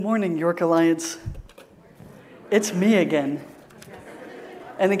Morning, York Alliance. It's me again.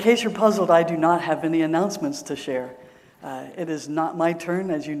 And in case you're puzzled, I do not have any announcements to share. It is not my turn,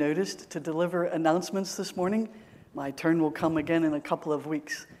 as you noticed, to deliver announcements this morning. My turn will come again in a couple of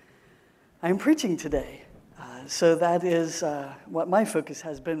weeks. I am preaching today, so that is what my focus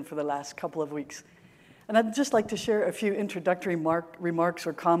has been for the last couple of weeks. And I'd just like to share a few introductory remarks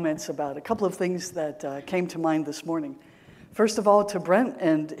or comments about a couple of things that came to mind this morning. First of all, to Brent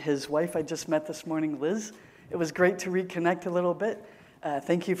and his wife I just met this morning, Liz. It was great to reconnect a little bit.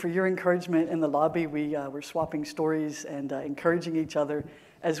 Thank you for your encouragement in the lobby. We were swapping stories and encouraging each other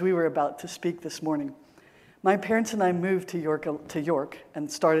as we were about to speak this morning. My parents and I moved to York and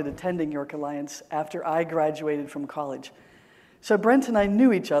started attending York Alliance after I graduated from college. So Brent and I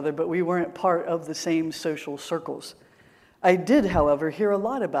knew each other, but we weren't part of the same social circles. I did, however, hear a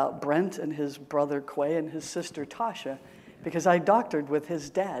lot about Brent and his brother Quay and his sister Tasha, because I doctored with his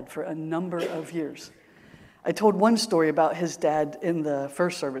dad for a number of years. I told one story about his dad in the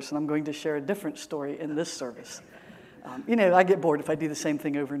first service, and I'm going to share a different story in this service. I get bored if I do the same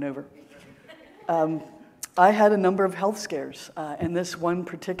thing over and over. I had a number of health scares, and this one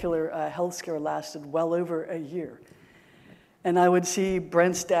particular health scare lasted well over a year. And I would see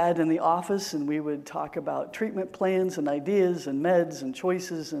Brent's dad in the office, and we would talk about treatment plans and ideas and meds and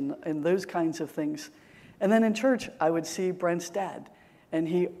choices and those kinds of things. And then in church, I would see Brent's dad, and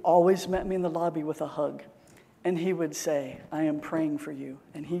he always met me in the lobby with a hug. And he would say, "I am praying for you."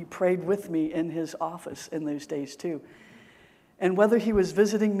 And he prayed with me in his office in those days too. And whether he was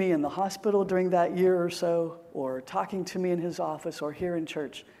visiting me in the hospital during that year or so, or talking to me in his office or here in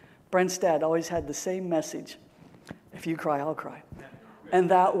church, Brent's dad always had the same message: if you cry, I'll cry.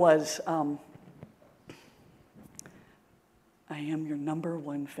 And that was, I am your number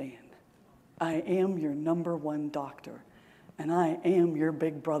one fan. I am your number one doctor, and I am your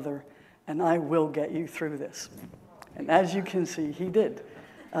big brother, and I will get you through this. And as you can see, he did.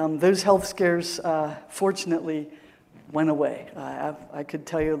 Those health scares, fortunately, went away. I could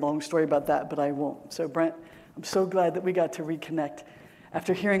tell you a long story about that, but I won't. So Brent, I'm so glad that we got to reconnect.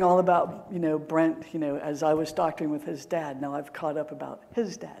 After hearing all about, Brent, as I was doctoring with his dad, now I've caught up about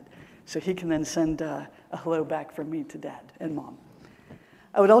his dad. So he can then send a hello back from me to Dad and Mom.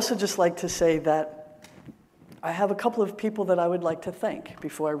 I would also just like to say that I have a couple of people that I would like to thank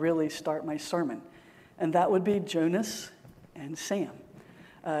before I really start my sermon, and that would be Jonas and Sam.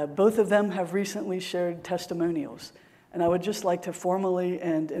 Both of them have recently shared testimonials, and I would just like to formally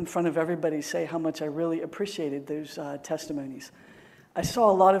and in front of everybody say how much I really appreciated those testimonies. I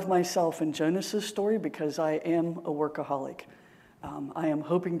saw a lot of myself in Jonas's story because I am a workaholic. I am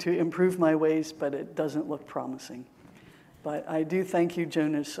hoping to improve my ways, but it doesn't look promising. But I do thank you,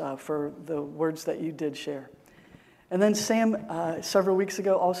 Jonas, for the words that you did share. And then Sam, several weeks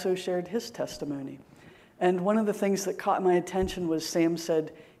ago, also shared his testimony. And one of the things that caught my attention was Sam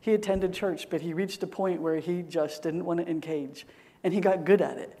said he attended church, but he reached a point where he just didn't want to engage, and he got good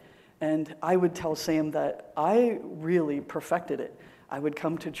at it. And I would tell Sam that I really perfected it. I would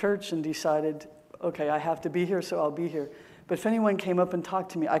come to church and decided, okay, I have to be here, so I'll be here. But if anyone came up and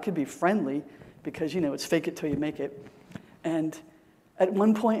talked to me, I could be friendly because, it's fake it till you make it. And at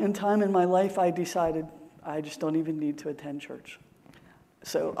one point in time in my life, I decided I just don't even need to attend church.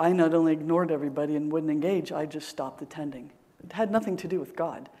 So I not only ignored everybody and wouldn't engage, I just stopped attending. It had nothing to do with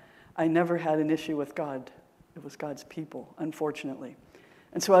God. I never had an issue with God. It was God's people, unfortunately.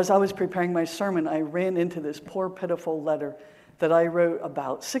 And so as I was preparing my sermon, I ran into this poor, pitiful letter that I wrote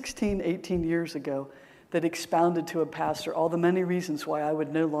about 16, 18 years ago that expounded to a pastor all the many reasons why I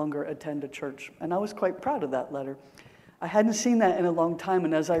would no longer attend a church. And I was quite proud of that letter. I hadn't seen that in a long time,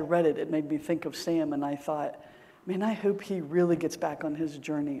 and as I read it, it made me think of Sam, and I thought, man, I hope he really gets back on his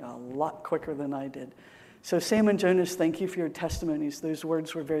journey a lot quicker than I did. So Sam and Jonas, thank you for your testimonies. Those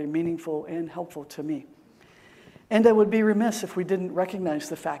words were very meaningful and helpful to me. And I would be remiss if we didn't recognize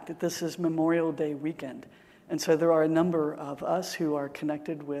the fact that this is Memorial Day weekend. And so there are a number of us who are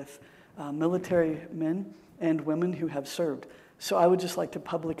connected with military men and women who have served. So I would just like to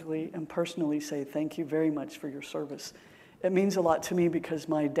publicly and personally say thank you very much for your service. It means a lot to me because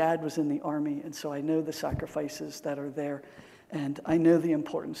my dad was in the Army, and so I know the sacrifices that are there, and I know the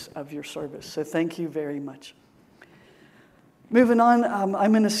importance of your service. So thank you very much. Moving on,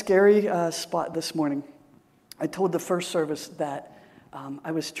 I'm in a scary spot this morning. I told the first service that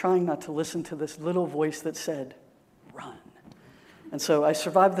I was trying not to listen to this little voice that said, "Run." And so I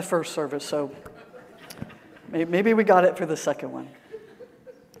survived the first service, so maybe we got it for the second one.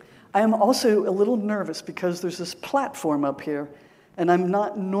 I am also a little nervous because there's this platform up here, and I'm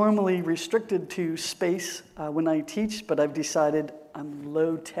not normally restricted to space when I teach, but I've decided I'm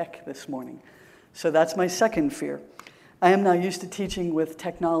low tech this morning. So that's my second fear. I am now used to teaching with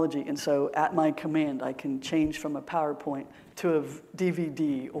technology, and so at my command, I can change from a PowerPoint to a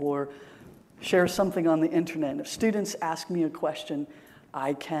DVD or share something on the internet. And if students ask me a question,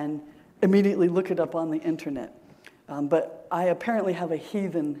 I can immediately look it up on the internet. But I apparently have a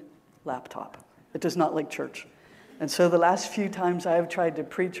heathen laptop. It does not like church. And so the last few times I have tried to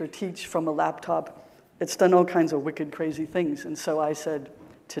preach or teach from a laptop, it's done all kinds of wicked, crazy things. And so I said,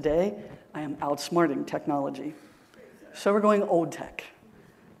 today, I am outsmarting technology. So we're going old tech.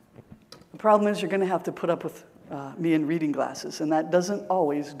 The problem is you're going to have to put up with me in reading glasses, and that doesn't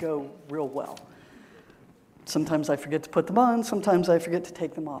always go real well. Sometimes I forget to put them on, sometimes I forget to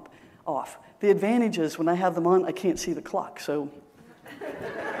take them off. The advantage is when I have them on, I can't see the clock, so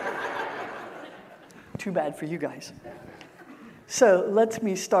too bad for you guys. So let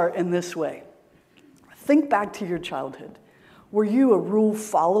me start in this way. Think back to your childhood. Were you a rule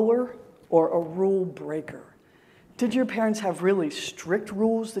follower or a rule breaker? Did your parents have really strict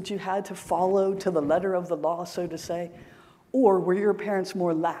rules that you had to follow to the letter of the law, so to say? Or were your parents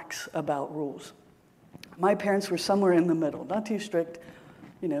more lax about rules? My parents were somewhere in the middle, not too strict,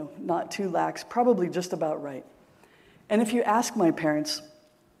 not too lax, probably just about right. And if you ask my parents,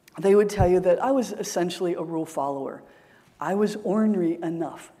 they would tell you that I was essentially a rule follower. I was ornery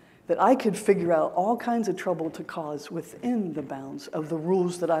enough that I could figure out all kinds of trouble to cause within the bounds of the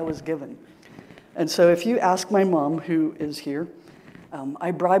rules that I was given. And so if you ask my mom, who is here,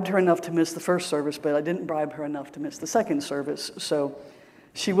 I bribed her enough to miss the first service, but I didn't bribe her enough to miss the second service. So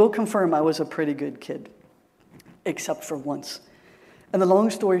she will confirm I was a pretty good kid, except for once. And the long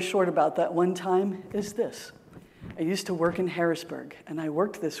story short about that one time is this. I used to work in Harrisburg, and I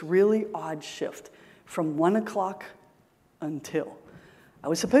worked this really odd shift from 1 o'clock until. I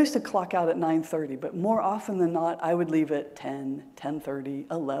was supposed to clock out at 9:30, but more often than not, I would leave at 10, 10:30,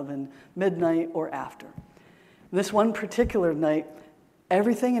 11, midnight, or after. This one particular night,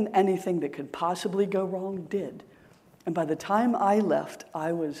 everything and anything that could possibly go wrong did. And by the time I left,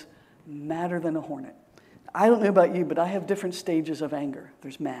 I was madder than a hornet. I don't know about you, but I have different stages of anger.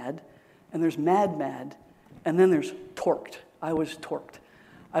 There's mad, and there's mad, and then there's torqued. I was torqued.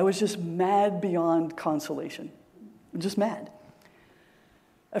 I was just mad beyond consolation. Just mad.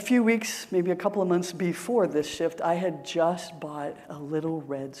 A few weeks, maybe a couple of months before this shift, I had just bought a little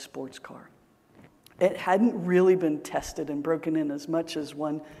red sports car. It hadn't really been tested and broken in as much as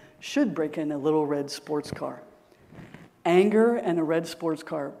one should break in a little red sports car. Anger and a red sports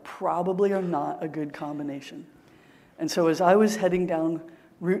car probably are not a good combination. And so as I was heading down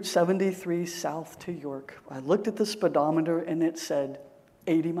Route 73 south to York, I looked at the speedometer and it said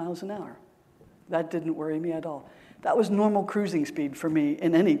 80 miles an hour. That didn't worry me at all. That was normal cruising speed for me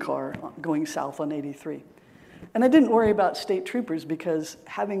in any car going south on 83. And I didn't worry about state troopers because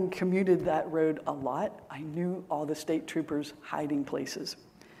having commuted that road a lot, I knew all the state troopers' hiding places.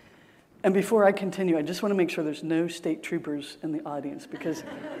 And before I continue, I just want to make sure there's no state troopers in the audience because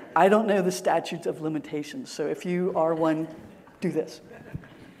I don't know the statutes of limitations. So if you are one, do this.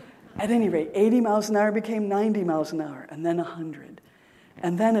 At any rate, 80 miles an hour became 90 miles an hour, and then 100.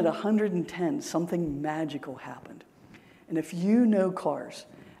 And then at 110, something magical happened. And if you know cars,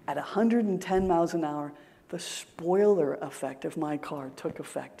 at 110 miles an hour, the spoiler effect of my car took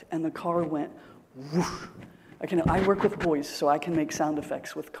effect, and the car went whoosh. I work with boys, so I can make sound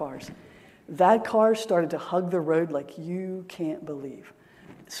effects with cars. That car started to hug the road like you can't believe.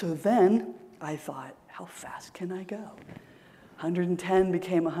 So then I thought, how fast can I go? 110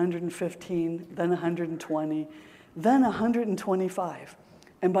 became 115, then 120, then 125.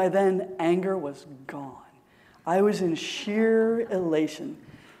 And by then, anger was gone. I was in sheer elation.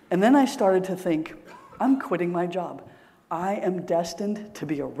 And then I started to think, I'm quitting my job. I am destined to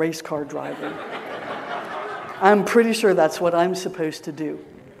be a race car driver. I'm pretty sure that's what I'm supposed to do.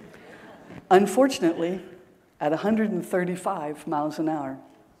 Unfortunately, at 135 miles an hour,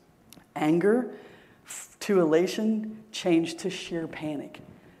 anger to elation changed to sheer panic.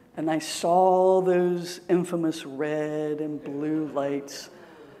 And I saw those infamous red and blue lights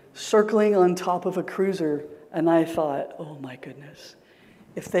circling on top of a cruiser, and I thought, oh my goodness,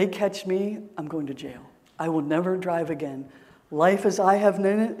 if they catch me, I'm going to jail. I will never drive again. Life as I have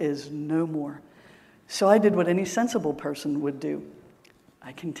known it is no more. So I did what any sensible person would do.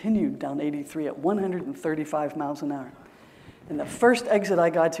 I continued down 83 at 135 miles an hour. And the first exit I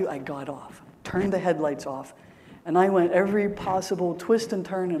got to, I got off, turned the headlights off, and I went every possible twist and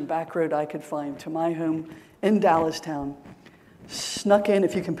turn and back road I could find to my home in Dallastown. Snuck in,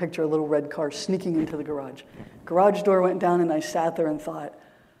 if you can picture a little red car sneaking into the garage. Garage door went down and I sat there and thought,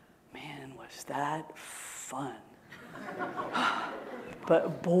 man, was that fun.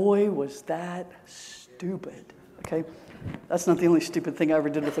 but boy, was that stupid, okay? That's not the only stupid thing I ever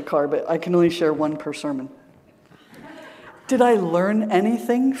did with a car, but I can only share one per sermon. Did I learn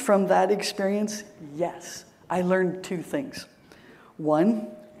anything from that experience? Yes. I learned two things. One,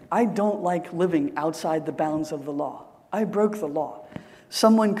 I don't like living outside the bounds of the law. I broke the law.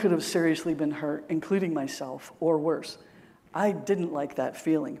 Someone could have seriously been hurt, including myself, or worse. I didn't like that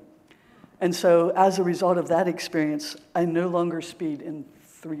feeling. And so as a result of that experience, I no longer speed in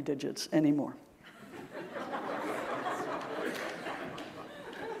 3 digits anymore.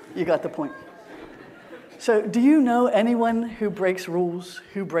 You got the point. So do you know anyone who breaks rules,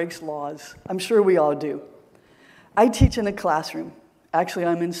 who breaks laws? I'm sure we all do. I teach in a classroom. Actually,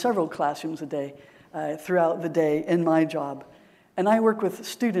 I'm in several classrooms a day, throughout the day in my job. And I work with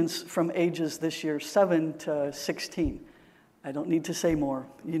students from ages this year 7 to 16. I don't need to say more.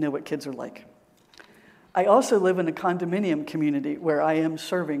 You know what kids are like. I also live in a condominium community where I am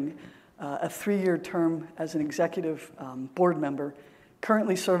serving a 3-year term as an executive board member,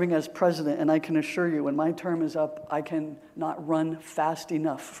 currently serving as president, and I can assure you when my term is up, I cannot run fast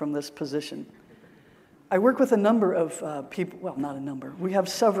enough from this position. I work with a number of people, well, not a number. We have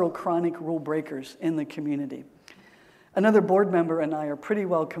several chronic rule breakers in the community. Another board member and I are pretty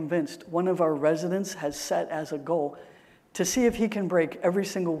well convinced one of our residents has set as a goal to see if he can break every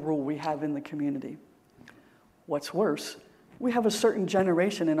single rule we have in the community. What's worse, we have a certain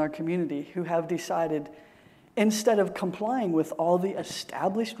generation in our community who have decided instead of complying with all the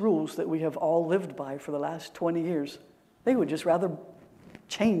established rules that we have all lived by for the last 20 years, they would just rather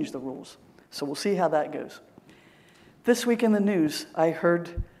change the rules. So we'll see how that goes. This week in the news, I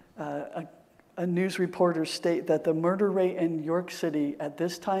heard a news reporter state that the murder rate in York City at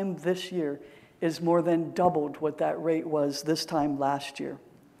this time this year is more than doubled what that rate was this time last year.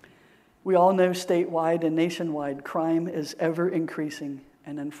 We all know statewide and nationwide crime is ever increasing,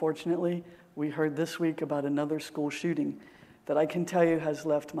 and unfortunately, we heard this week about another school shooting that I can tell you has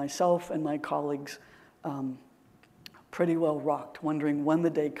left myself and my colleagues pretty well rocked, wondering when the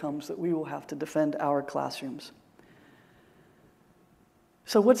day comes that we will have to defend our classrooms.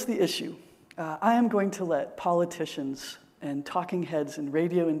 So what's the issue? I am going to let politicians and talking heads in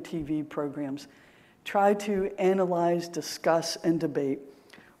radio and TV programs try to analyze, discuss, and debate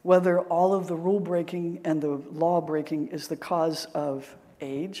whether all of the rule breaking and the law breaking is the cause of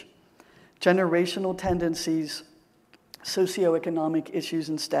age, generational tendencies, socioeconomic issues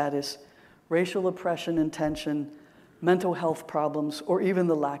and status, racial oppression and tension, mental health problems, or even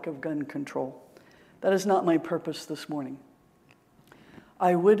the lack of gun control. That is not my purpose this morning.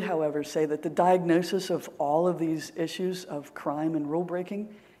 I would, however, say that the diagnosis of all of these issues of crime and rule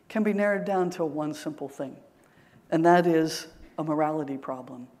breaking can be narrowed down to one simple thing, and that is a morality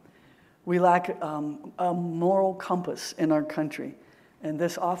problem. We lack a moral compass in our country, and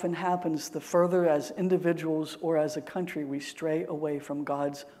this often happens the further as individuals or as a country we stray away from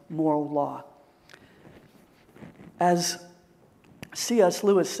God's moral law. As C.S.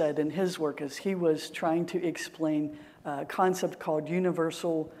 Lewis said in his work as he was trying to explain a concept called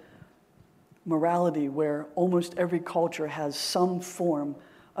universal morality, where almost every culture has some form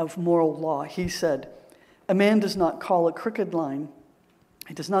of moral law, he said, "A man does not call a crooked line,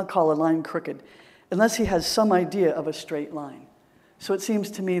 he does not call a line crooked, unless he has some idea of a straight line." So it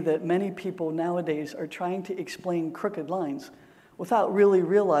seems to me that many people nowadays are trying to explain crooked lines without really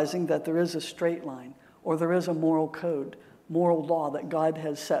realizing that there is a straight line, or there is a moral code, moral law that God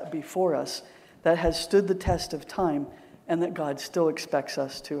has set before us that has stood the test of time and that God still expects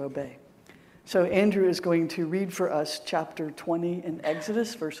us to obey. So Andrew is going to read for us chapter 20 in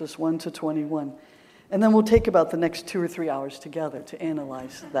Exodus, verses 1 to 21. And then we'll take about the next 2 or 3 hours together to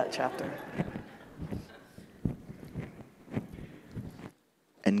analyze that chapter.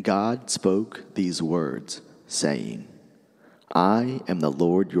 And God spoke these words, saying, I am the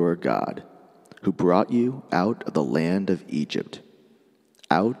Lord your God, who brought you out of the land of Egypt,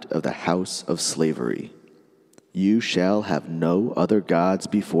 out of the house of slavery. You shall have no other gods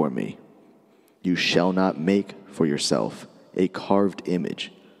before me. You shall not make for yourself a carved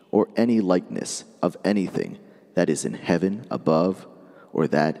image or any likeness of anything that is in heaven above, or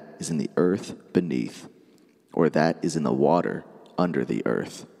that is in the earth beneath, or that is in the water under the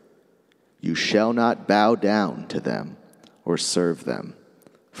earth. You shall not bow down to them or serve them.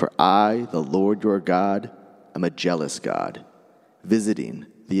 For I, the Lord your God, am a jealous God, visiting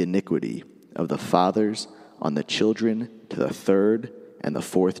the iniquity of the fathers on the children to the 3rd and the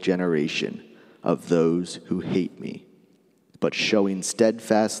 4th generation of those who hate me, but showing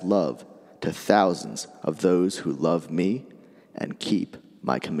steadfast love to thousands of those who love me and keep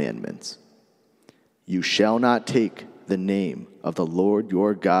my commandments. You shall not take the name of the Lord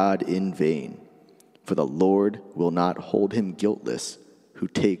your God in vain, for the Lord will not hold him guiltless who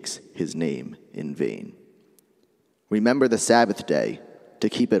takes his name in vain. Remember the Sabbath day to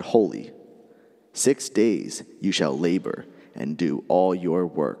keep it holy. 6 days you shall labor and do all your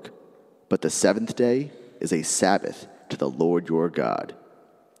work, but the seventh day is a Sabbath to the Lord your God.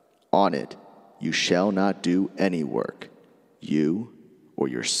 On it you shall not do any work, you or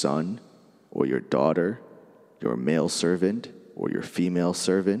your son or your daughter, your male servant or your female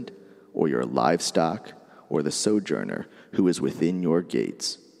servant, or your livestock, or the sojourner who is within your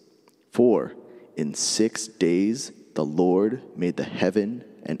gates. For in 6 days the Lord made the heaven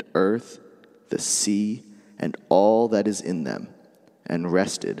and earth, the sea, and all that is in them, and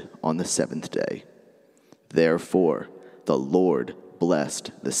rested on the seventh day. Therefore the Lord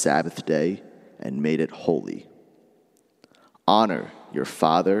blessed the Sabbath day and made it holy. Honor your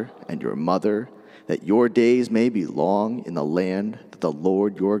father and your mother, that your days may be long in the land that the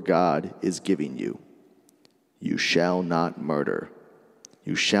Lord your God is giving you. You shall not murder.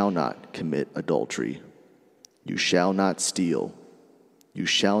 You shall not commit adultery. You shall not steal. You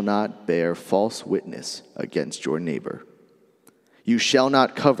shall not bear false witness against your neighbor. You shall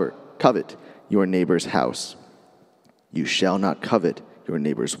not covet your neighbor's house. You shall not covet your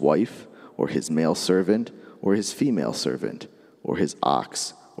neighbor's wife, or his male servant, or his female servant, or his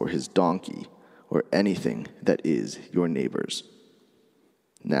ox, or his donkey, or anything that is your neighbor's.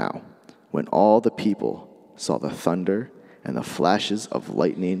 Now, when all the people saw the thunder and the flashes of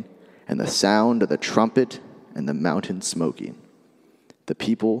lightning and the sound of the trumpet and the mountain smoking, the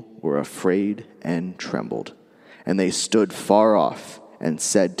people were afraid and trembled, and they stood far off and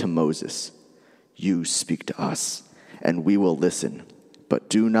said to Moses, "You speak to us, and we will listen, but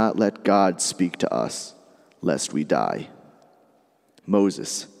do not let God speak to us, lest we die."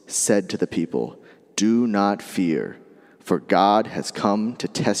 Moses said to the people, "Do not fear, for God has come to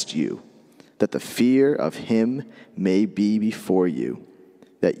test you, that the fear of him may be before you,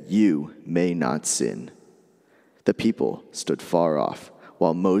 that you may not sin." The people stood far off,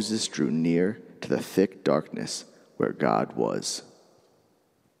 while Moses drew near to the thick darkness where God was.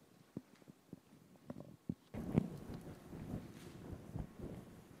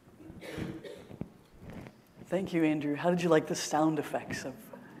 Thank you, Andrew. How did you like the sound effects of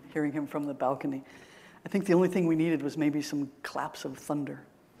hearing him from the balcony? I think the only thing we needed was maybe some claps of thunder.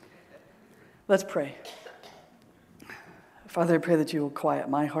 Let's pray. Father, I pray that you will quiet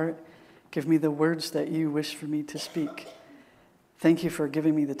my heart. Give me the words that you wish for me to speak. Thank you for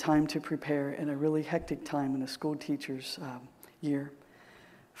giving me the time to prepare in a really hectic time in a school teacher's year.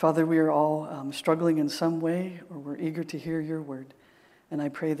 Father, we are all struggling in some way, or we're eager to hear your word. And I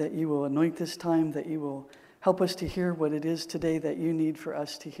pray that you will anoint this time, that you will help us to hear what it is today that you need for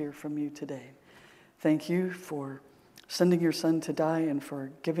us to hear from you today. Thank you for sending your son to die and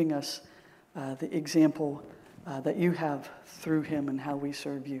for giving us the example that you have through him and how we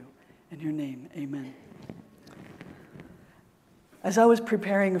serve you. In your name, amen. As I was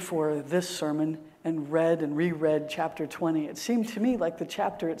preparing for this sermon and read and reread chapter 20, it seemed to me like the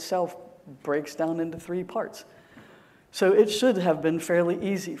chapter itself breaks down into 3 parts. So it should have been fairly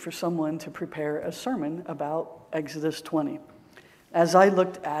easy for someone to prepare a sermon about Exodus 20. As I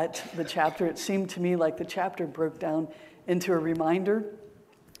looked at the chapter, it seemed to me like the chapter broke down into a reminder,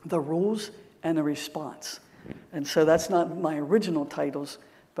 the rules, and a response. And so that's not my original titles,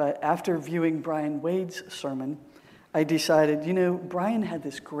 but after viewing Brian Wade's sermon, I decided, Brian had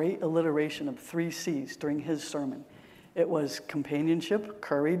this great alliteration of 3 C's during his sermon. It was companionship,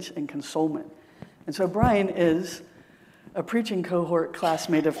 courage, and consolement. And so Brian is a preaching cohort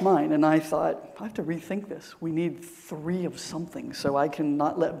classmate of mine, and I thought, I have to rethink this. We need 3 of something so I can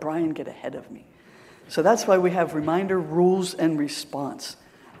not let Brian get ahead of me. So that's why we have reminder, rules, and response.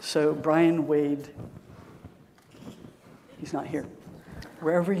 So Brian Wade, he's not here.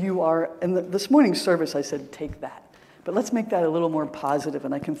 Wherever you are, and this morning's service I said, take that. But let's make that a little more positive,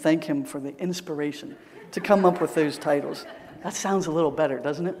 and I can thank him for the inspiration to come up with those titles. That sounds a little better,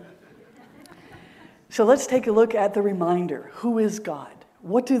 doesn't it? So let's take a look at the reminder. Who is God?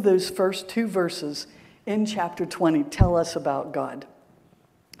 What do those first 2 verses in chapter 20 tell us about God?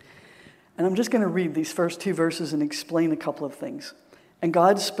 And I'm just going to read these first 2 verses and explain a couple of things. And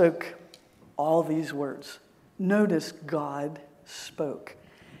God spoke all these words. Notice God spoke.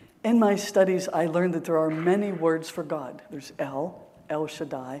 In my studies, I learned that there are many words for God. There's El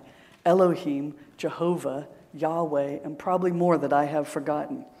Shaddai, Elohim, Jehovah, Yahweh, and probably more that I have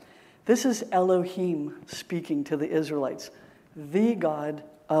forgotten. This is Elohim speaking to the Israelites, the God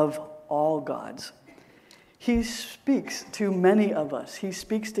of all gods. He speaks to many of us. He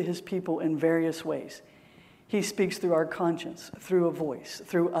speaks to his people in various ways. He speaks through our conscience, through a voice,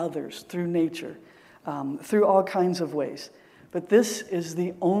 through others, through nature, through all kinds of ways. But this is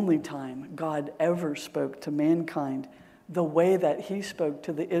the only time God ever spoke to mankind the way that he spoke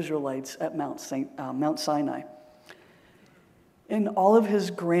to the Israelites at Mount Sinai. In all of his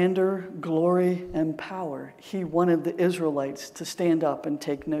grandeur, glory, and power, he wanted the Israelites to stand up and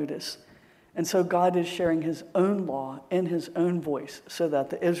take notice. And so God is sharing his own law in his own voice so that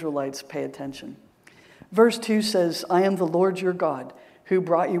the Israelites pay attention. Verse 2 says, I am the Lord your God, who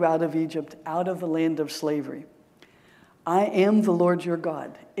brought you out of Egypt, out of the land of slavery. I am the Lord your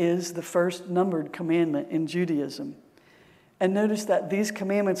God is the first numbered commandment in Judaism. And notice that these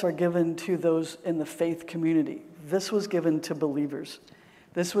commandments are given to those in the faith community. This was given to believers.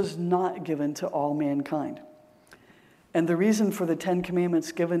 This was not given to all mankind. And the reason for the 10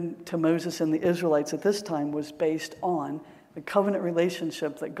 Commandments given to Moses and the Israelites at this time was based on the covenant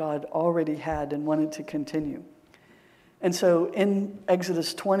relationship that God already had and wanted to continue. And so in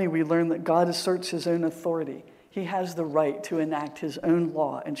Exodus 20, we learn that God asserts his own authority. He has the right to enact his own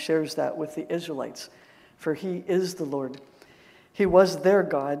law and shares that with the Israelites, for he is the Lord. He was their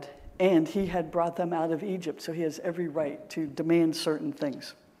God, and he had brought them out of Egypt, so he has every right to demand certain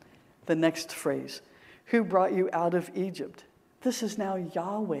things. The next phrase, who brought you out of Egypt? This is now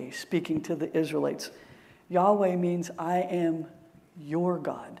Yahweh speaking to the Israelites. Yahweh means I am your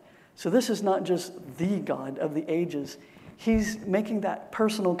God. So this is not just the God of the ages. He's making that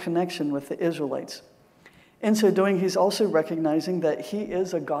personal connection with the Israelites. In so doing, he's also recognizing that he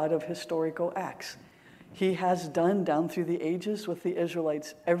is a God of historical acts. He has done down through the ages with the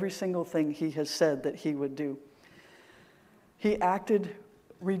Israelites every single thing he has said that he would do. He acted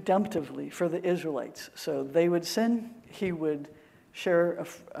redemptively for the Israelites. So they would sin, he would share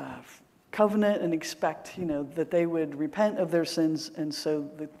a covenant and expect, that they would repent of their sins, and so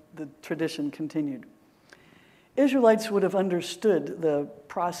the tradition continued. Israelites would have understood the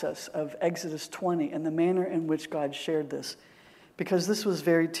process of Exodus 20 and the manner in which God shared this, because this was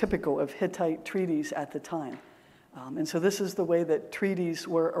very typical of Hittite treaties at the time. And so this is the way that treaties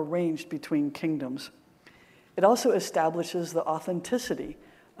were arranged between kingdoms. It also establishes the authenticity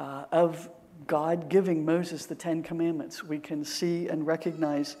of God giving Moses the 10 Commandments. We can see and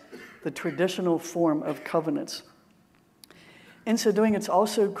recognize the traditional form of covenants. In so doing, it's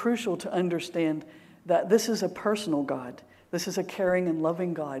also crucial to understand that this is a personal God. This is a caring and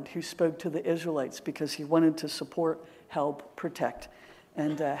loving God who spoke to the Israelites because he wanted to support, help, protect,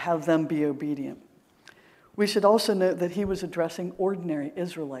 and have them be obedient. We should also note that he was addressing ordinary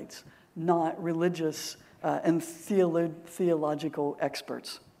Israelites, not religious and theological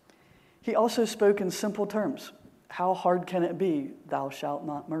experts. He also spoke in simple terms. How hard can it be? Thou shalt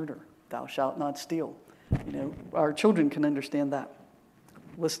not murder. Thou shalt not steal. Our children can understand that.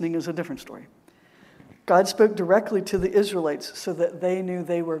 Listening is a different story. God spoke directly to the Israelites so that they knew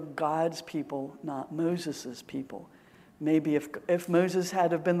they were God's people, not Moses' people. Maybe if Moses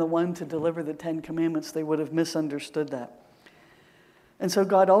had have been the one to deliver the 10 Commandments, they would have misunderstood that. And so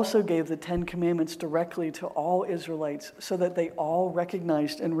God also gave the 10 Commandments directly to all Israelites so that they all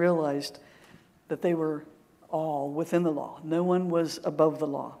recognized and realized that they were all within the law. No one was above the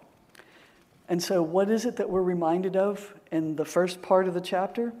law. And so what is it that we're reminded of in the first part of the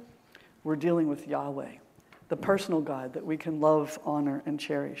chapter? We're dealing with Yahweh, the personal God that we can love, honor, and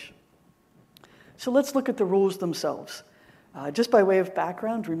cherish. So let's look at the rules themselves. Just by way of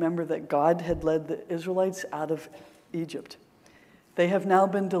background, remember that God had led the Israelites out of Egypt. They have now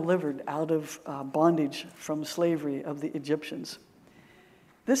been delivered out of bondage from slavery of the Egyptians.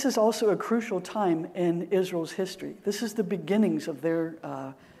 This is also a crucial time in Israel's history. This is the beginnings of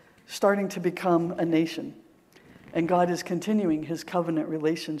their starting to become a nation. And God is continuing his covenant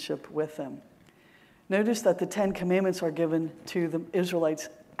relationship with them. Notice that the 10 Commandments are given to the Israelites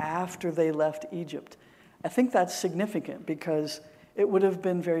after they left Egypt. I think that's significant because it would have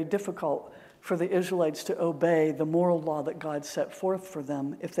been very difficult for the Israelites to obey the moral law that God set forth for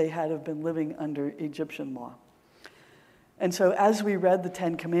them if they had have been living under Egyptian law. And so as we read the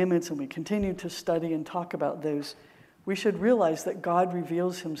 10 Commandments and we continue to study and talk about those, we should realize that God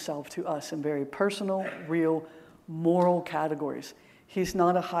reveals himself to us in very personal, real, moral categories. He's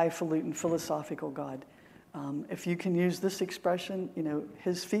not a highfalutin philosophical God. If you can use this expression,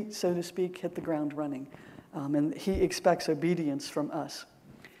 his feet, so to speak, hit the ground running. And he expects obedience from us.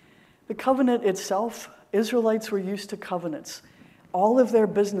 The covenant itself, Israelites were used to covenants. All of their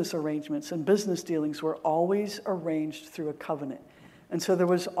business arrangements and business dealings were always arranged through a covenant. And so there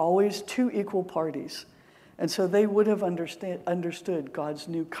was always two equal parties. And so they would have understood God's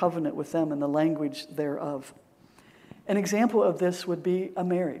new covenant with them and the language thereof. An example of this would be a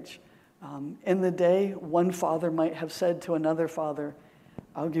marriage. In the day, one father might have said to another father,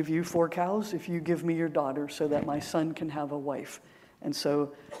 I'll give you 4 cows if you give me your daughter so that my son can have a wife. And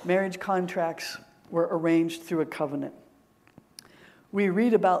so marriage contracts were arranged through a covenant. We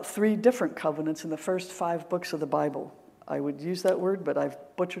read about 3 different covenants in the first 5 books of the Bible. I would use that word, but I've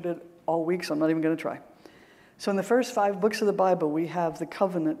butchered it all week, so I'm not even going to try. So in the first 5 books of the Bible, we have the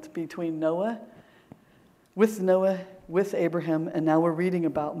covenant between Noah, with Abraham, and now we're reading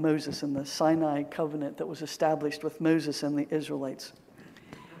about Moses and the Sinai covenant that was established with Moses and the Israelites.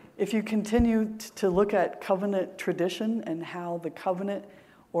 If you continue to look at covenant tradition and how the covenant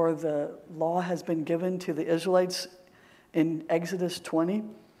or the law has been given to the Israelites in Exodus 20,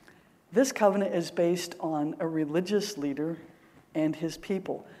 this covenant is based on a religious leader and his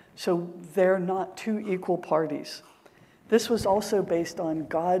people. So they're not 2 equal parties. This was also based on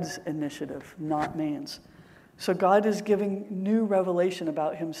God's initiative, not man's. So God is giving new revelation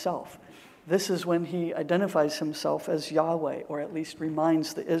about himself. This is when he identifies himself as Yahweh, or at least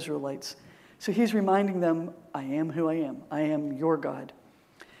reminds the Israelites. So he's reminding them, I am who I am. I am your God.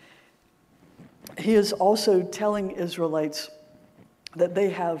 He is also telling Israelites that they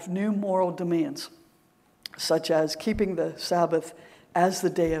have new moral demands, such as keeping the Sabbath as the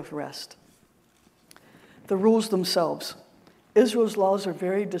day of rest. The rules themselves. Israel's laws are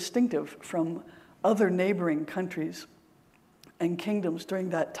very distinctive from other neighboring countries and kingdoms during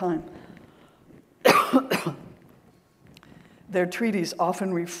that time. Their treaties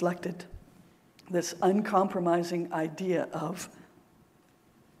often reflected this uncompromising idea of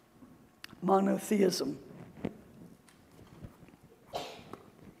monotheism.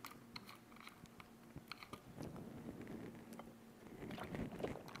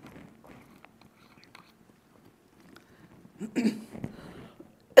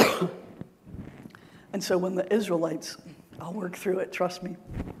 And so when the Israelites, I'll work through it, trust me.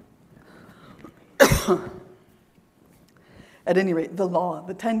 At any rate, the law,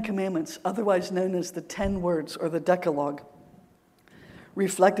 the 10 Commandments, otherwise known as the 10 words or the Decalogue,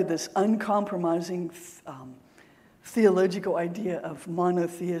 reflected this uncompromising theological idea of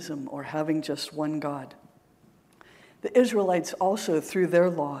monotheism, or having just one God. The Israelites also, through their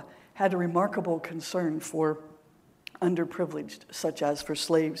law, had a remarkable concern for underprivileged, such as for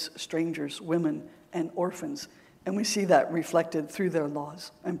slaves, strangers, women, and orphans. And we see that reflected through their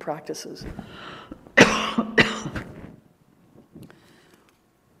laws and practices.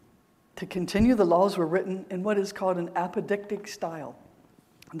 To continue, the laws were written in what is called an apodictic style.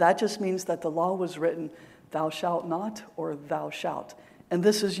 That just means that the law was written, thou shalt not, or thou shalt. And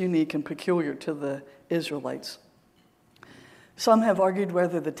this is unique and peculiar to the Israelites. Some have argued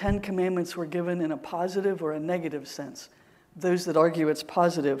whether the 10 Commandments were given in a positive or a negative sense. Those that argue it's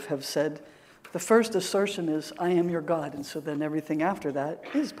positive have said, the first assertion is, I am your God, and so then everything after that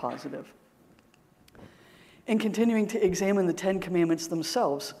is positive. In continuing to examine the 10 Commandments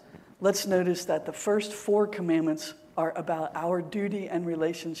themselves, let's notice that the first 4 commandments are about our duty and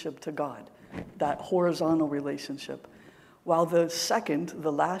relationship to God, that horizontal relationship, while the second,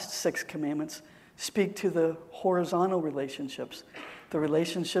 the last 6 commandments, speak to the horizontal relationships, the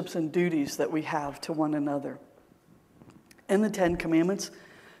relationships and duties that we have to one another. In the 10 Commandments,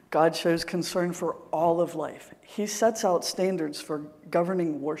 God shows concern for all of life. He sets out standards for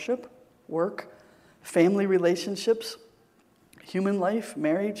governing worship, work, family relationships, human life,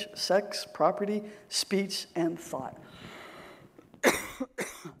 marriage, sex, property, speech, and thought.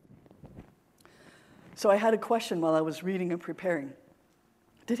 So I had a question while I was reading and preparing.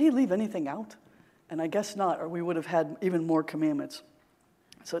 Did he leave anything out? And I guess not, or we would have had even more commandments.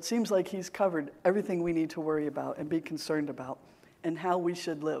 So it seems like he's covered everything we need to worry about and be concerned about and how we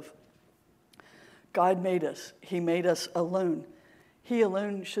should live. God made us. He made us alone. He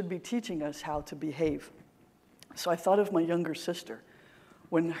alone should be teaching us how to behave. So I thought of my younger sister.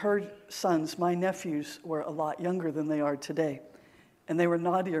 When her sons, my nephews, were a lot younger than they are today, and they were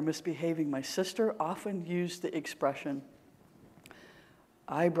naughty or misbehaving, my sister often used the expression,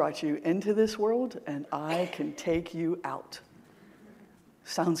 I brought you into this world, and I can take you out.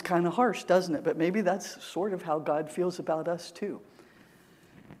 Sounds kind of harsh, doesn't it? But maybe that's sort of how God feels about us too.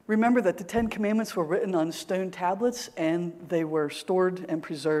 Remember that the 10 Commandments were written on stone tablets, and they were stored and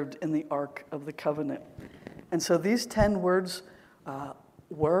preserved in the Ark of the Covenant. And so these 10 words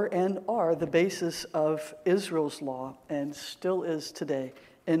were and are the basis of Israel's law, and still is today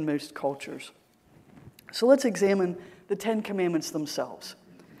in most cultures. So let's examine the 10 Commandments themselves.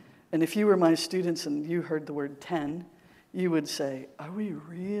 And if you were my students and you heard the word 10, you would say, are we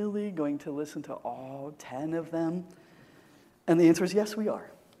really going to listen to all 10 of them? And the answer is yes, we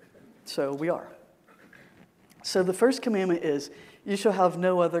are. So we are. So the first commandment is, You shall have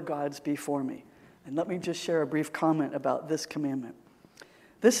no other gods before me. And let me just share a brief comment about this commandment.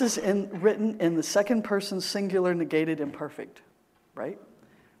 This is written in the second person singular negated imperfect, right?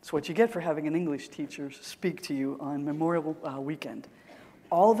 It's what you get for having an English teacher speak to you on Memorial Weekend.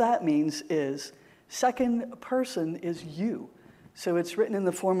 All that means is second person is you. So it's written in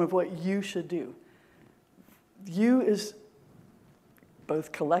the form of what you should do. You is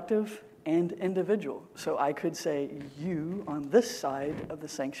both collective and individual. So I could say you on this side of the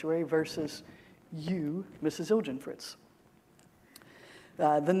sanctuary versus you, Mrs. Ilgenfritz.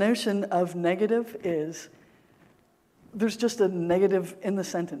 The notion of negative is there's just a negative in the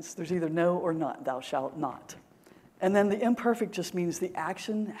sentence. There's either no or not, thou shalt not. And then the imperfect just means the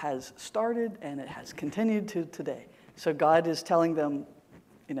action has started and it has continued to today. So God is telling them,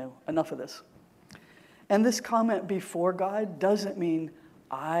 enough of this. And this comment before God doesn't mean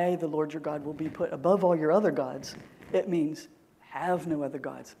I, the Lord your God, will be put above all your other gods. It means have no other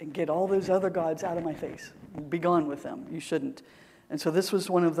gods and get all those other gods out of my face. Be gone with them. You shouldn't. And so this was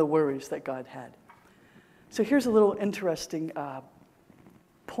one of the worries that God had. So here's a little interesting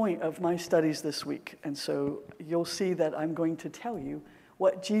point of my studies this week. And so you'll see that I'm going to tell you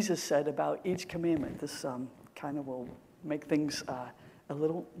what Jesus said about each commandment. This kind of will make things a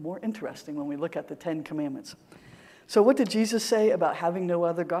little more interesting when we look at the 10 commandments. So what did Jesus say about having no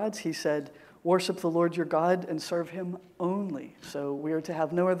other gods? He said, worship the Lord your God and serve him only. So we are to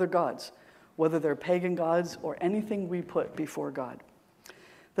have no other gods, whether they're pagan gods or anything we put before God.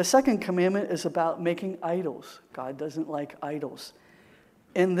 The second commandment is about making idols. God doesn't like idols.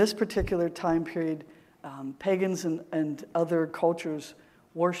 In this particular time period, pagans and other cultures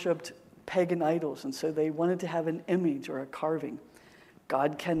worshipped pagan idols, and so they wanted to have an image or a carving.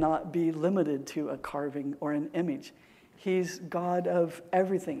 God cannot be limited to a carving or an image. He's God of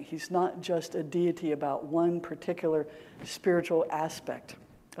everything. He's not just a deity about one particular spiritual aspect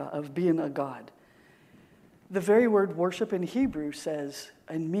of being a God. The very word worship in Hebrew says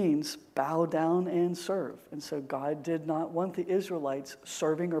and means bow down and serve. And so God did not want the Israelites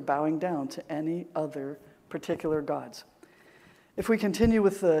serving or bowing down to any other particular gods. If we continue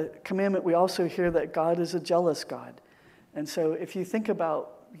with the commandment, we also hear that God is a jealous God. And so if you think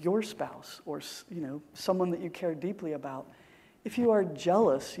about your spouse or someone that you care deeply about, if you are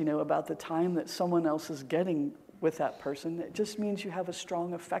jealous about the time that someone else is getting with that person, it just means you have a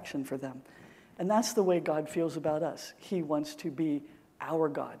strong affection for them. And that's the way God feels about us. He wants to be our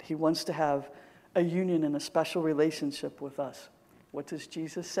God. He wants to have a union and a special relationship with us. What does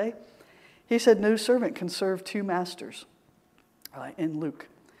Jesus say? He said, no servant can serve two masters in Luke.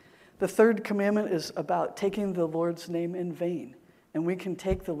 The third commandment is about taking the Lord's name in vain. And we can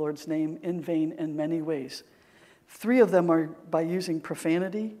take the Lord's name in vain in many ways. 3 of them are by using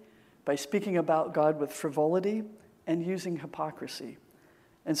profanity, by speaking about God with frivolity, and using hypocrisy.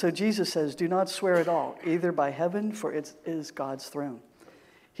 And so Jesus says, do not swear at all, either by heaven, for it is God's throne.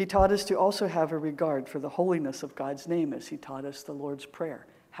 He taught us to also have a regard for the holiness of God's name as he taught us the Lord's Prayer,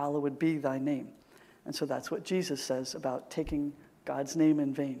 hallowed be thy name. And so that's what Jesus says about taking God's name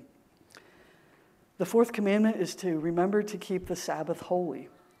in vain. The 4th commandment is to remember to keep the Sabbath holy.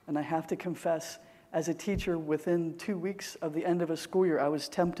 And I have to confess, as a teacher, within 2 weeks of the end of a school year, I was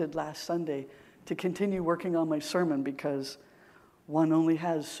tempted last Sunday to continue working on my sermon because one only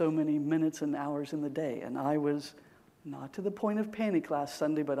has so many minutes and hours in the day. And I was not to the point of panic last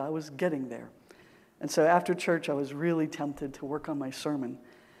Sunday, but I was getting there. And so after church, I was really tempted to work on my sermon.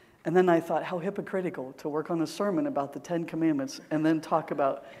 And then I thought, how hypocritical to work on a sermon about the 10 commandments and then talk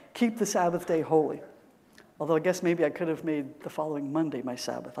about keep the Sabbath day holy. Although I guess maybe I could have made the following Monday my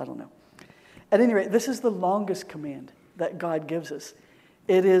Sabbath. I don't know. At any rate, this is the longest command that God gives us.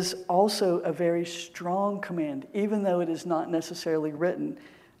 It is also a very strong command, even though it is not necessarily written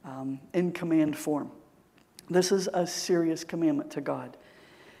in command form. This is a serious commandment to God.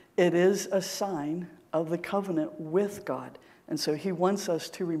 It is a sign of the covenant with God. And so he wants us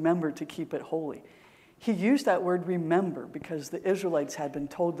to remember to keep it holy. He used that word remember because the Israelites had been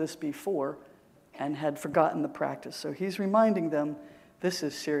told this before and had forgotten the practice. So he's reminding them, this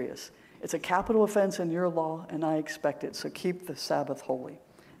is serious. It's a capital offense in your law, and I expect it, so keep the Sabbath holy.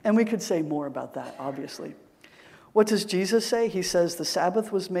 And we could say more about that, obviously. What does Jesus say? He says, the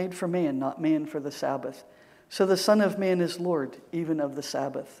Sabbath was made for man, not man for the Sabbath. So the Son of Man is Lord, even of the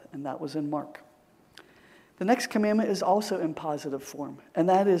Sabbath. And that was in Mark. The next commandment is also in positive form, and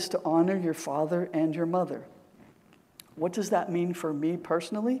that is to honor your father and your mother. What does that mean for me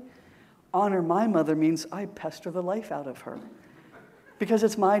personally? Honor my mother means I pester the life out of her. Because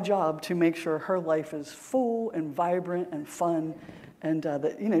it's my job to make sure her life is full and vibrant and fun, and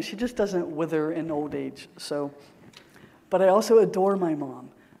that she just doesn't wither in old age. So But I also adore my mom.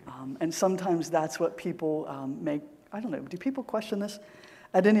 And sometimes that's what people I don't know, do people question this?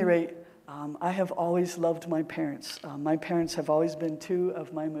 At any rate, I have always loved my parents. My parents have always been two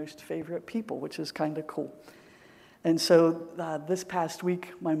of my most favorite people, which is kind of cool. And so this past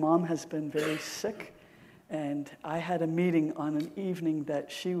week, my mom has been very sick, and I had a meeting on an evening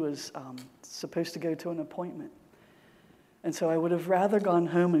that she was supposed to go to an appointment. And so I would have rather gone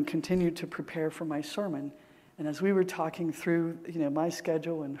home and continued to prepare for my sermon. And as we were talking through, my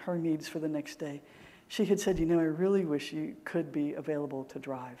schedule and her needs for the next day, she had said, I really wish you could be available to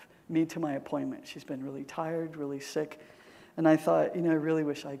drive me to my appointment. She's been really tired, really sick. And I thought, I really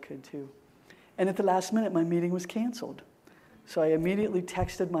wish I could too. And at the last minute, my meeting was canceled. So I immediately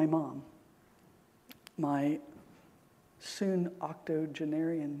texted my mom, my soon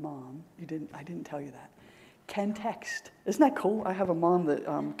octogenarian mom. I didn't tell you that. Can text. Isn't that cool? I have a mom that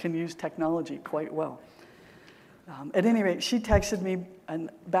can use technology quite well. At any rate, she texted me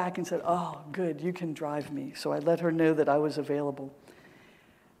back and said, "Oh, good, you can drive me." So I let her know that I was available.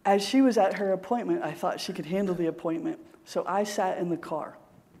 As she was at her appointment, I thought she could handle the appointment. So I sat in the car.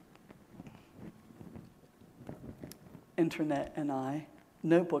 Internet and I,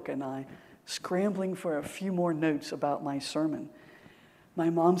 notebook and I, scrambling for a few more notes about my sermon. My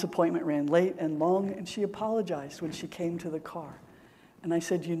mom's appointment ran late and long, and she apologized when she came to the car. And I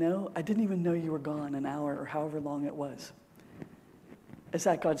said, I didn't even know you were gone an hour or however long it was. Is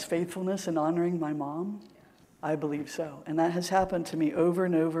that God's faithfulness in honoring my mom? I believe so. And that has happened to me over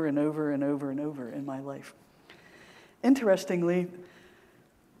and over and over and over and over in my life. Interestingly,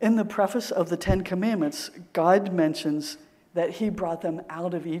 in the preface of the Ten Commandments, God mentions that he brought them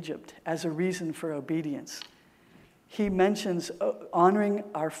out of Egypt as a reason for obedience. He mentions honoring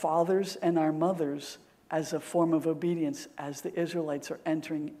our fathers and our mothers as a form of obedience as the Israelites are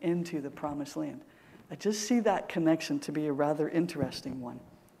entering into the Promised Land. I just see that connection to be a rather interesting one.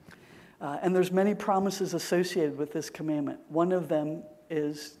 And there's many promises associated with this commandment. One of them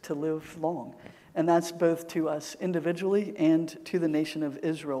is to live long. And that's both to us individually and to the nation of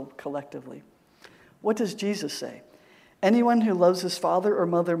Israel collectively. What does Jesus say? Anyone who loves his father or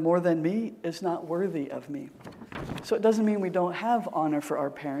mother more than me is not worthy of me. So it doesn't mean we don't have honor for our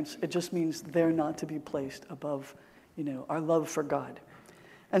parents. It just means they're not to be placed above, our love for God.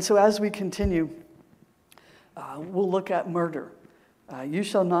 And so as we continue, we'll look at murder. You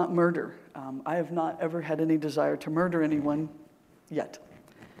shall not murder. I have not ever had any desire to murder anyone yet.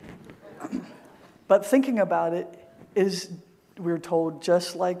 But thinking about it is, we're told,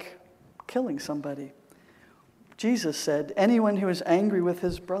 just like killing somebody. Jesus said, anyone who is angry with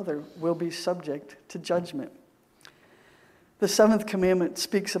his brother will be subject to judgment. The seventh commandment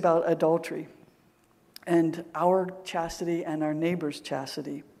speaks about adultery and our chastity and our neighbor's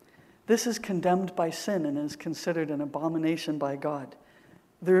chastity. This is condemned by sin and is considered an abomination by God.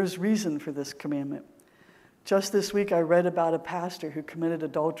 There is reason for this commandment. Just this week, I read about a pastor who committed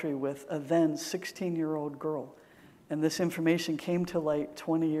adultery with a then 16-year-old girl. And this information came to light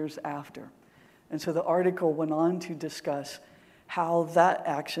 20 years after. And so the article went on to discuss how that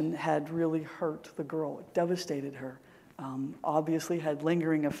action had really hurt the girl. It devastated her. Obviously had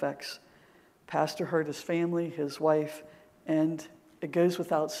lingering effects. Pastor hurt his family, his wife, and it goes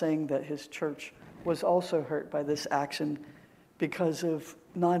without saying that his church was also hurt by this action because of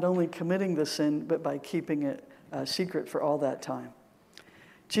not only committing the sin, but by keeping it secret for all that time.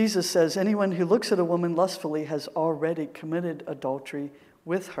 Jesus says, anyone who looks at a woman lustfully has already committed adultery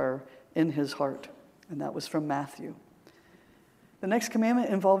with her in his heart. And that was from Matthew. The next commandment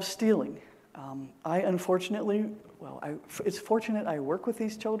involves stealing. It's fortunate I work with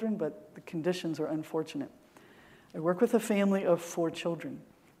these children, but the conditions are unfortunate. I work with a family of 4 children,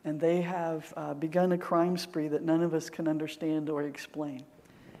 and they have begun a crime spree that none of us can understand or explain.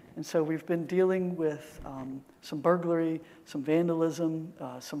 And so we've been dealing with some burglary, some vandalism,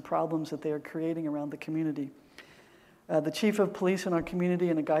 some problems that they are creating around the community. The chief of police in our community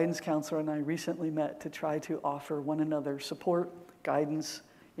and a guidance counselor and I recently met to try to offer one another support, guidance,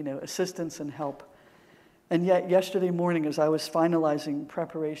 assistance and help. And yet yesterday morning, as I was finalizing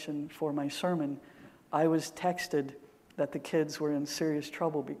preparation for my sermon, I was texted that the kids were in serious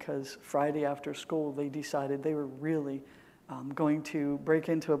trouble because Friday after school, they decided they were really going to break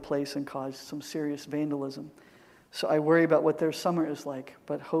into a place and cause some serious vandalism. So I worry about what their summer is like,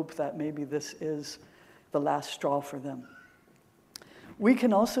 but hope that maybe this is the last straw for them. We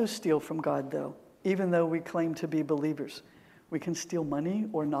can also steal from God, though, even though we claim to be believers. We can steal money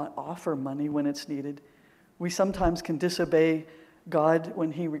or not offer money when it's needed. We sometimes can disobey God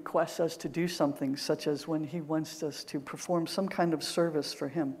when he requests us to do something, such as when he wants us to perform some kind of service for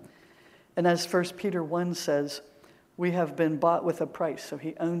him. And as 1 Peter 1 says, We have been bought with a price, so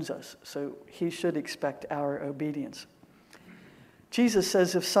he owns us. So he should expect our obedience. Jesus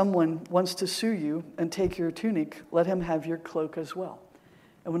says if someone wants to sue you and take your tunic, let him have your cloak as well.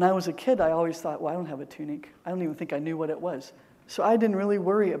 And when I was a kid, I always thought, well, I don't have a tunic. I don't even think I knew what it was. So I didn't really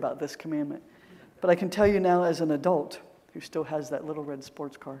worry about this commandment. But I can tell you now as an adult who still has that little red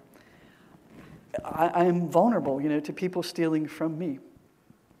sports car, I am vulnerable, to people stealing from me.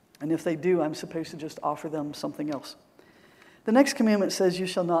 And if they do, I'm supposed to just offer them something else. The next commandment says, you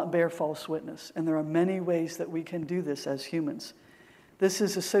shall not bear false witness. And there are many ways that we can do this as humans. This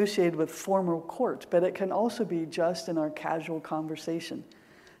is associated with formal court, but it can also be just in our casual conversation.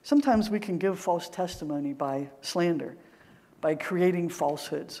 Sometimes we can give false testimony by slander, by creating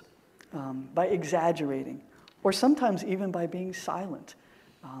falsehoods, by exaggerating, or sometimes even by being silent.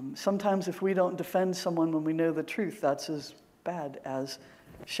 Sometimes if we don't defend someone when we know the truth, that's as bad as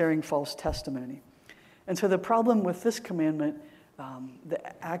sharing false testimony. And so the problem with this commandment,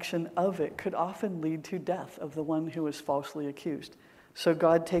 the action of it could often lead to death of the one who is falsely accused. So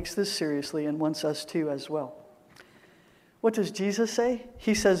God takes this seriously and wants us to as well. What does Jesus say?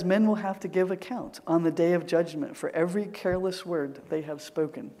 He says men will have to give account on the day of judgment for every careless word they have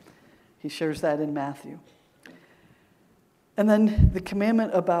spoken. He shares that in Matthew. And then the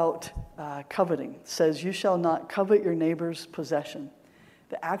commandment about coveting says, you shall not covet your neighbor's possession.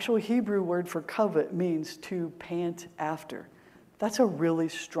 The actual Hebrew word for covet means to pant after. That's a really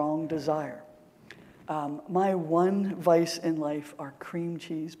strong desire. My one vice in life are cream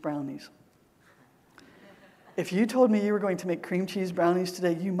cheese brownies. If you told me you were going to make cream cheese brownies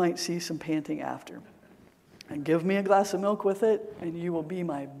today, you might see some panting after. And give me a glass of milk with it, and you will be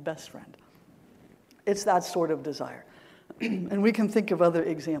my best friend. It's that sort of desire. And we can think of other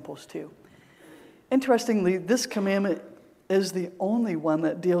examples too. Interestingly, this commandment is the only one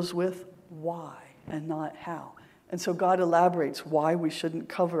that deals with why and not how. And so God elaborates why we shouldn't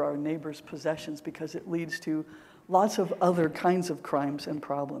cover our neighbor's possessions, because it leads to lots of other kinds of crimes and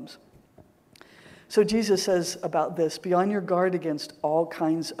problems. So Jesus says about this, be on your guard against all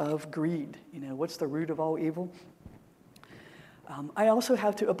kinds of greed. What's the root of all evil? I also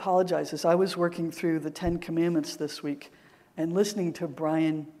have to apologize. As I was working through the 10 Commandments this week and listening to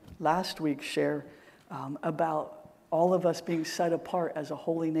Brian last week share about all of us being set apart as a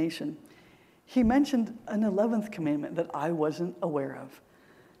holy nation, he mentioned an 11th commandment that I wasn't aware of.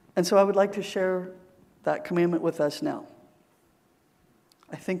 And so I would like to share that commandment with us now.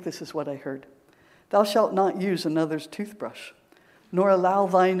 I think this is what I heard. Thou shalt not use another's toothbrush, nor allow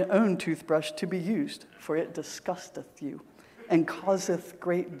thine own toothbrush to be used, for it disgusteth you, and causeth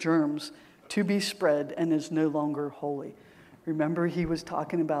great germs to be spread, and is no longer holy. Remember, he was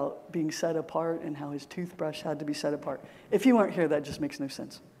talking about being set apart and how his toothbrush had to be set apart. If you weren't here, that just makes no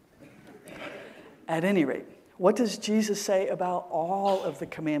sense. At any rate, what does Jesus say about all of the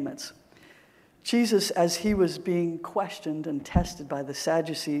commandments? Jesus, as he was being questioned and tested by the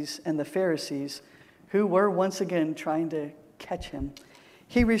Sadducees and the Pharisees, who were once again trying to catch him,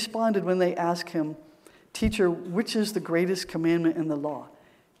 he responded when they asked him, Teacher, which is the greatest commandment in the law?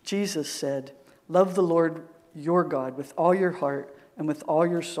 Jesus said, love the Lord your God with all your heart and with all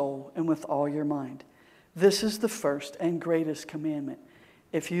your soul and with all your mind. This is the first and greatest commandment.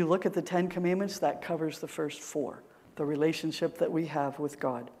 If you look at the 10 commandments, that covers the first 4, the relationship that we have with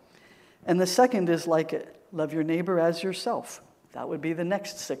God. And the second is like it, love your neighbor as yourself. That would be the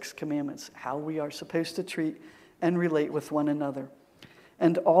next 6 commandments, how we are supposed to treat and relate with one another.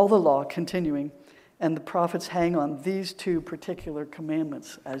 And all the law continuing, and the prophets hang on these 2 particular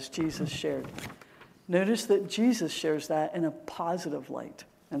commandments as Jesus shared. Notice that Jesus shares that in a positive light.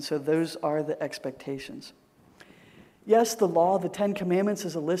 And so those are the expectations. Yes, the law, the 10 commandments,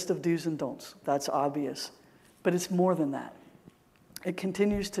 is a list of do's and don'ts. That's obvious. But it's more than that. It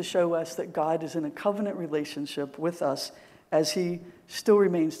continues to show us that God is in a covenant relationship with us, as he still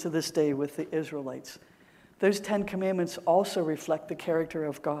remains to this day with the Israelites. Those 10 commandments also reflect the character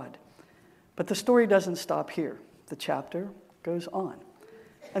of God. But the story doesn't stop here. The chapter goes on.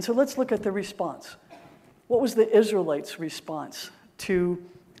 And so let's look at the response. What was the Israelites' response to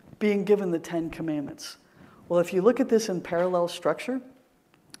being given the 10 commandments? Well, if you look at this in parallel structure,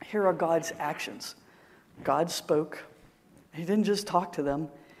 here are God's actions. God spoke. He didn't just talk to them.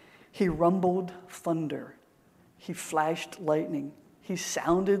 He rumbled thunder. He flashed lightning. He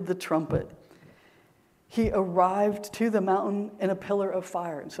sounded the trumpet. He arrived to the mountain in a pillar of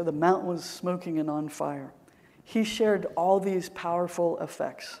fire. And so the mountain was smoking and on fire. He shared all these powerful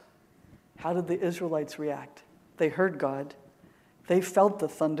effects. How did the Israelites react? They heard God. They felt the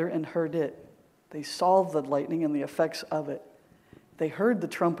thunder and heard it. They saw the lightning and the effects of it. They heard the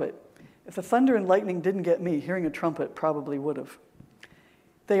trumpet. If the thunder and lightning didn't get me, hearing a trumpet probably would have.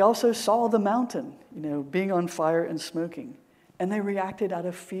 They also saw the mountain, being on fire and smoking, and they reacted out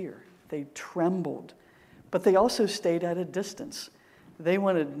of fear. They trembled, but they also stayed at a distance. They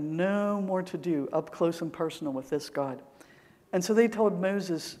wanted no more to do up close and personal with this God. And so they told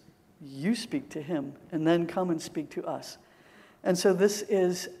Moses, you speak to him, and then come and speak to us. And so this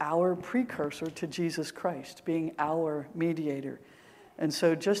is our precursor to Jesus Christ, being our mediator. And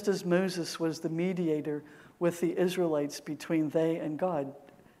so just as Moses was the mediator with the Israelites between they and God,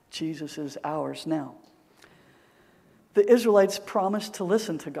 Jesus is ours now. The Israelites promised to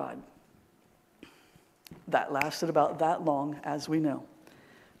listen to God. That lasted about that long, as we know.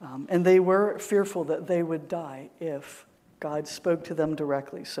 And they were fearful that they would die if God spoke to them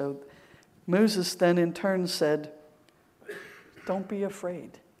directly. So Moses then in turn said, don't be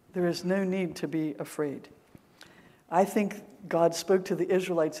afraid. There is no need to be afraid. I think God spoke to the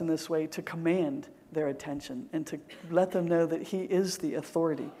Israelites in this way to command their attention and to let them know that he is the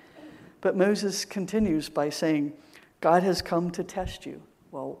authority. But Moses continues by saying, God has come to test you.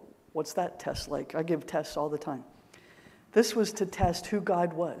 Well, what's that test like? I give tests all the time. This was to test who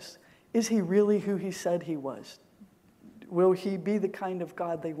God was. Is he really who he said he was? Will he be the kind of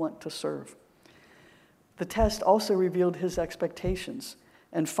God they want to serve? The test also revealed his expectations.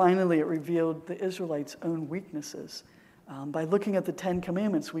 And finally, it revealed the Israelites' own weaknesses. By looking at the Ten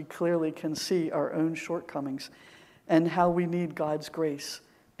Commandments, we clearly can see our own shortcomings and how we need God's grace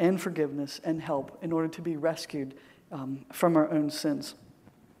and forgiveness and help in order to be rescued from our own sins.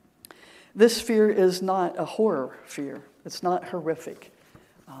 This fear is not a horror fear. It's not horrific.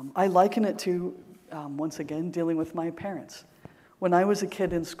 I liken it to, once again, dealing with my parents. When I was a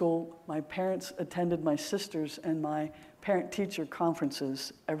kid in school, my parents attended my sister's and my parent-teacher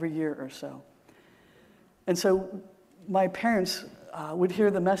conferences every year or so. And so my parents would hear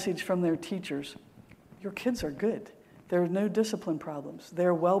the message from their teachers, your kids are good. There are no discipline problems.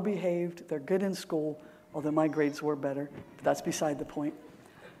 They're well-behaved. They're good in school, although my grades were better. But that's beside the point.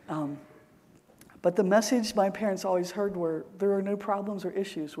 But the message my parents always heard were, there are no problems or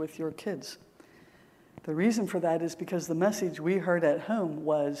issues with your kids. The reason for that is because the message we heard at home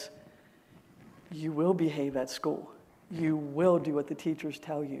was, you will behave at school. You will do what the teachers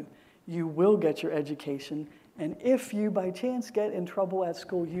tell you. You will get your education. And if you by chance get in trouble at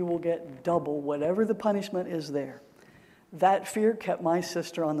school, you will get double whatever the punishment is there. That fear kept my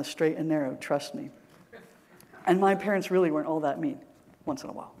sister on the straight and narrow, trust me. And my parents really weren't all that mean, once in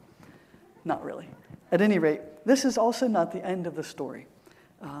a while. Not really. At any rate, this is also not the end of the story.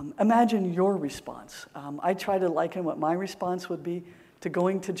 Imagine your response. I try to liken what my response would be to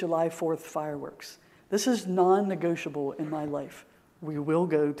going to July 4th fireworks. This is non-negotiable in my life. We will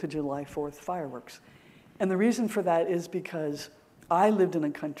go to July 4th fireworks. And the reason for that is because I lived in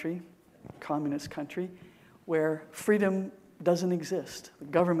a country, communist country, where freedom doesn't exist. The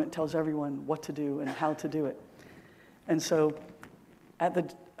government tells everyone what to do and how to do it. And so at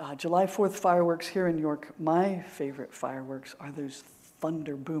the July 4th fireworks here in York, my favorite fireworks are those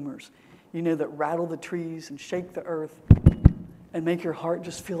thunder boomers, that rattle the trees and shake the earth and make your heart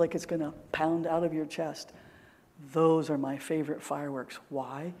just feel like it's going to pound out of your chest. Those are my favorite fireworks.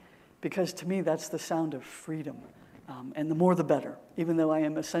 Why? Because to me, that's the sound of freedom. And the more the better, even though I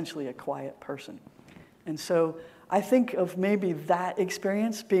am essentially a quiet person. And so I think of maybe that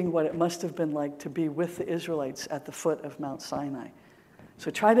experience being what it must have been like to be with the Israelites at the foot of Mount Sinai. So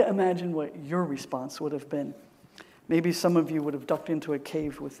try to imagine what your response would have been. Maybe some of you would have ducked into a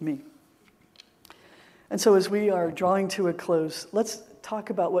cave with me. And so as we are drawing to a close, let's talk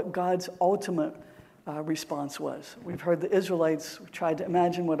about what God's ultimate response was. We've heard the Israelites, we've tried to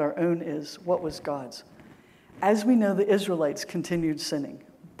imagine what our own is. What was God's? As we know, the Israelites continued sinning,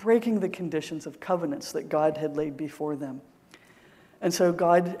 breaking the conditions of covenants that God had laid before them. And so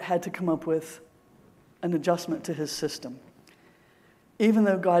God had to come up with an adjustment to his system. Even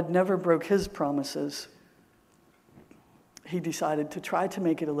though God never broke his promises, he decided to try to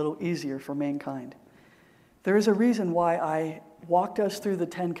make it a little easier for mankind. There is a reason why I walked us through the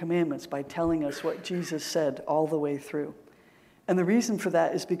Ten Commandments by telling us what Jesus said all the way through. And the reason for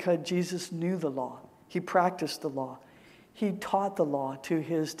that is because Jesus knew the law. He practiced the law. He taught the law to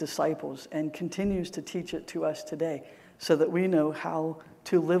his disciples and continues to teach it to us today so that we know how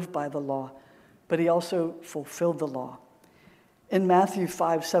to live by the law. But he also fulfilled the law. In Matthew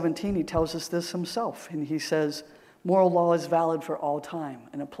 5:17, he tells us this himself, and he says, moral law is valid for all time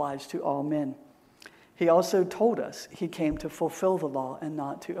and applies to all men. He also told us he came to fulfill the law and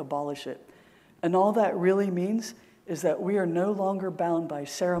not to abolish it. And all that really means is that we are no longer bound by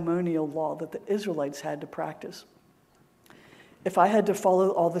ceremonial law that the Israelites had to practice. If I had to follow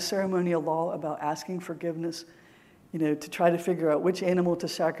all the ceremonial law about asking forgiveness, to try to figure out which animal to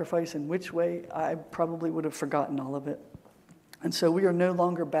sacrifice in which way, I probably would have forgotten all of it. And so we are no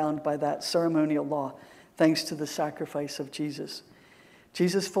longer bound by that ceremonial law, thanks to the sacrifice of Jesus.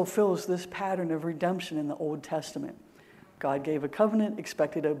 Jesus fulfills this pattern of redemption in the Old Testament. God gave a covenant,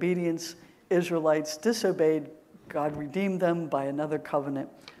 expected obedience. Israelites disobeyed. God redeemed them by another covenant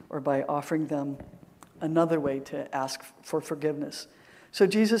or by offering them another way to ask for forgiveness. So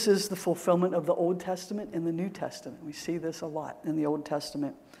Jesus is the fulfillment of the Old Testament in the New Testament. We see this a lot in the Old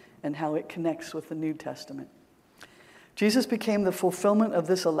Testament and how it connects with the New Testament. Jesus became the fulfillment of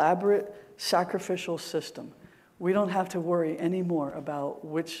this elaborate sacrificial system. We don't have to worry anymore about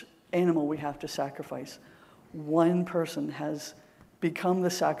which animal we have to sacrifice. One person has become the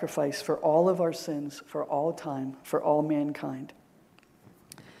sacrifice for all of our sins, for all time, for all mankind.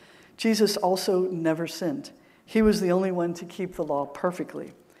 Jesus also never sinned. He was the only one to keep the law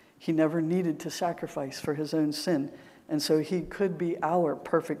perfectly. He never needed to sacrifice for his own sin, and so he could be our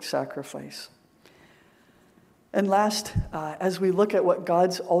perfect sacrifice. And last, as we look at what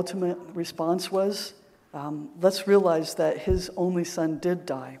God's ultimate response was, let's realize that his only son did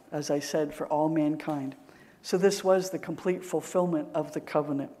die, as I said, for all mankind. So this was the complete fulfillment of the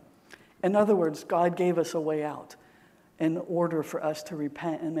covenant. In other words, God gave us a way out in order for us to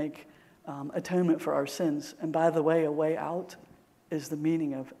repent and make atonement for our sins. And by the way, a way out is the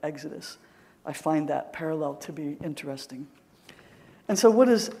meaning of Exodus. I find that parallel to be interesting. And so what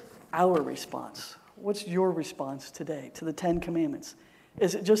is our response? What's your response today to the Ten Commandments?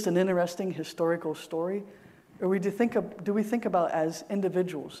 Is it just an interesting historical story? Or do we think about as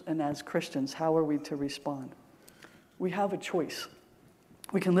individuals and as Christians, how are we to respond? We have a choice.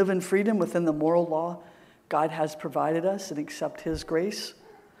 We can live in freedom within the moral law God has provided us and accept his grace.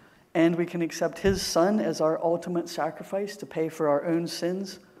 And we can accept his son as our ultimate sacrifice to pay for our own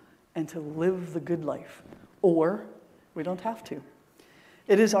sins and to live the good life. Or we don't have to.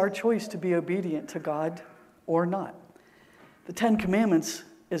 It is our choice to be obedient to God or not. The Ten Commandments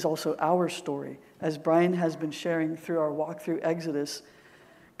is also our story. As Brian has been sharing through our walk through Exodus,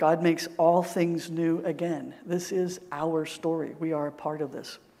 God makes all things new again. This is our story. We are a part of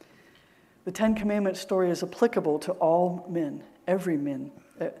this. The Ten Commandments story is applicable to all men, every man,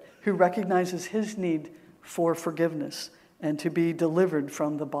 who recognizes his need for forgiveness and to be delivered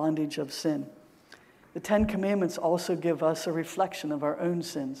from the bondage of sin. The Ten Commandments also give us a reflection of our own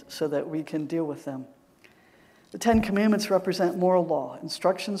sins so that we can deal with them. The Ten Commandments represent moral law,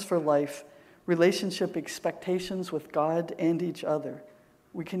 instructions for life, relationship expectations with God and each other.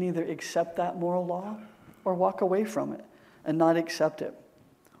 We can either accept that moral law or walk away from it and not accept it.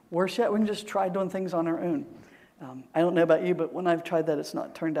 Worse yet, we can just try doing things on our own. I don't know about you, but when I've tried that, it's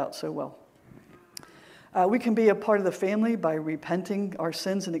not turned out so well. We can be a part of the family by repenting our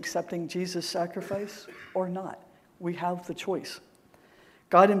sins and accepting Jesus' sacrifice or not. We have the choice.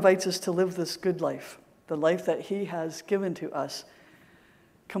 God invites us to live this good life, the life that he has given to us,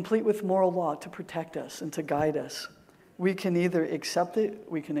 complete with moral law to protect us and to guide us. We can either accept it,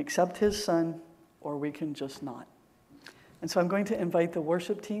 we can accept his son, or we can just not. And so I'm going to invite the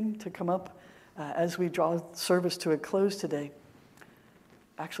worship team to come up as we draw service to a close today.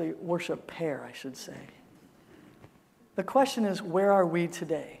 Actually, worship pair, I should say. The question is, where are we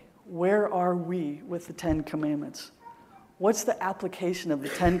today? Where are we with the Ten Commandments? What's the application of the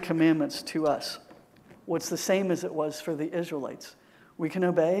Ten Commandments to us? What's the same as it was for the Israelites? We can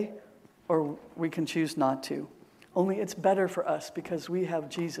obey or we can choose not to. Only it's better for us because we have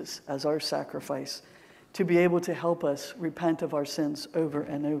Jesus as our sacrifice to be able to help us repent of our sins over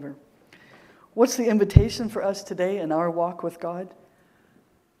and over. What's the invitation for us today in our walk with God?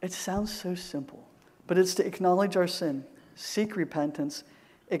 It sounds so simple, but it's to acknowledge our sin, seek repentance,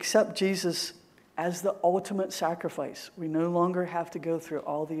 accept Jesus as the ultimate sacrifice. We no longer have to go through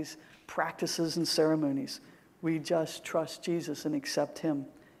all these practices and ceremonies. We just trust Jesus and accept him,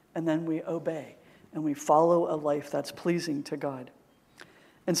 and then we obey, and we follow a life that's pleasing to God.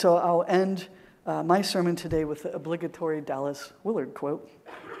 And so I'll end my sermon today with the obligatory Dallas Willard quote.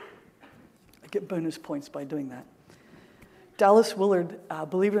 I get bonus points by doing that. Dallas Willard,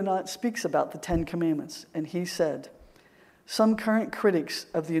 believe it or not, speaks about the Ten Commandments, and he said, "Some current critics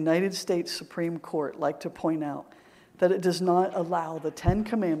of the United States Supreme Court like to point out that it does not allow the Ten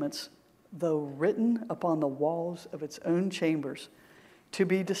Commandments, though written upon the walls of its own chambers, to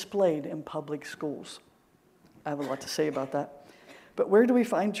be displayed in public schools." I have a lot to say about that. But where do we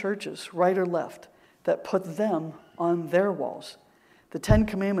find churches, right or left, that put them on their walls? The Ten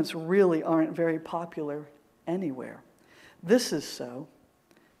Commandments really aren't very popular anywhere. This is so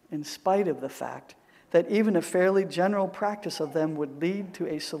in spite of the fact that even a fairly general practice of them would lead to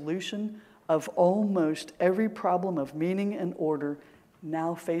a solution of almost every problem of meaning and order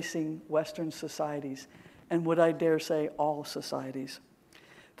now facing Western societies, and would I dare say all societies.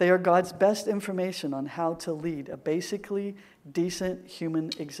 They are God's best information on how to lead a basically decent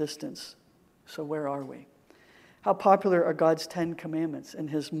human existence. So where are we? How popular are God's 10 commandments and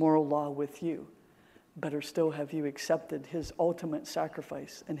his moral law with you? Better still, have you accepted his ultimate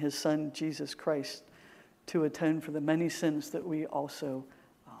sacrifice and his son, Jesus Christ, to atone for the many sins that we also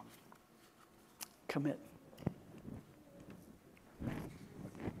commit?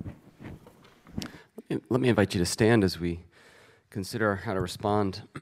 Let me invite you to stand as we consider how to respond